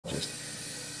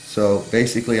So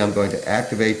basically I'm going to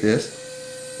activate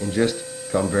this and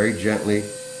just come very gently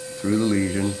through the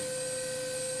lesion.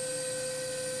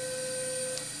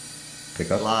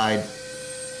 Pick up, glide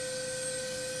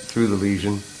through the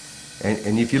lesion.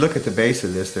 And if you look at the base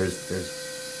of this,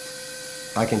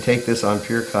 I can take this on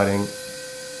pure cutting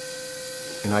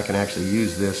and I can actually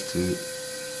use this to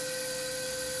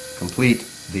complete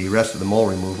the rest of the mole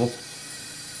removal.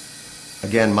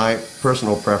 Again, my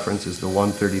personal preference is the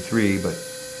 133, but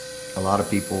a lot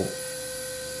of people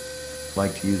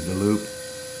like to use the loop.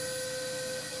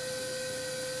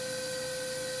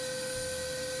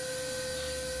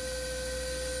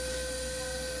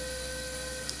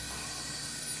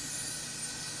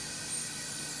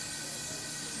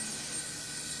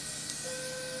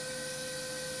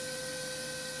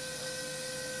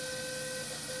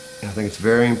 I think it's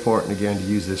very important again to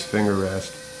use this finger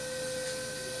rest,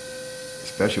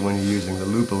 especially when you're using the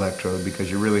loop electrode,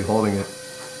 because you're really holding it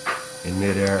in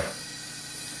midair.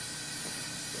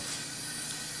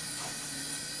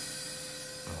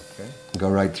 Okay.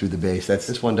 Go right through the base.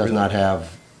 This one does not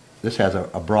have, this has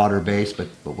a broader base, but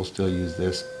we'll still use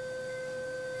this.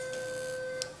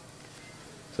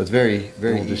 So it's very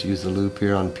we'll just use the loop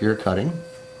here on pure cutting.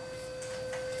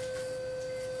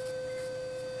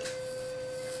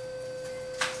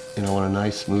 And I want a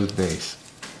nice smooth base.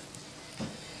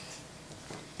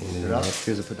 And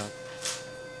here's a product.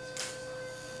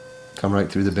 Come right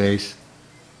through the base,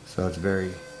 so it's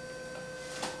very